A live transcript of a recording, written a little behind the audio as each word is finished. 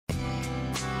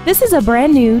This is a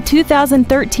brand new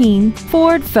 2013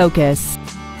 Ford Focus.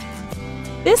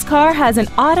 This car has an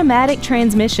automatic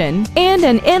transmission and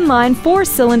an inline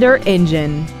 4-cylinder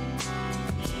engine.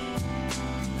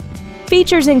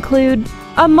 Features include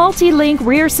a multi-link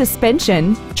rear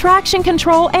suspension, traction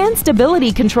control and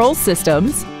stability control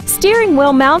systems, steering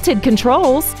wheel mounted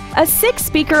controls, a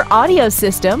 6-speaker audio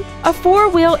system, a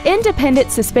 4-wheel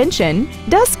independent suspension,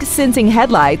 dusk sensing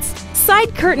headlights,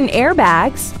 side curtain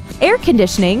airbags, air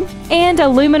conditioning, and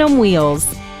aluminum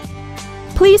wheels.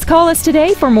 Please call us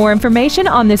today for more information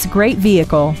on this great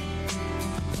vehicle.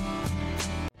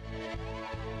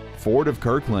 Ford of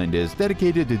Kirkland is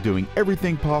dedicated to doing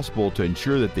everything possible to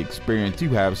ensure that the experience you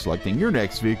have selecting your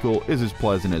next vehicle is as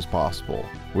pleasant as possible.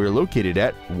 We're located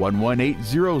at 11800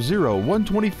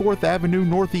 124th Avenue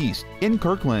Northeast in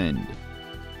Kirkland.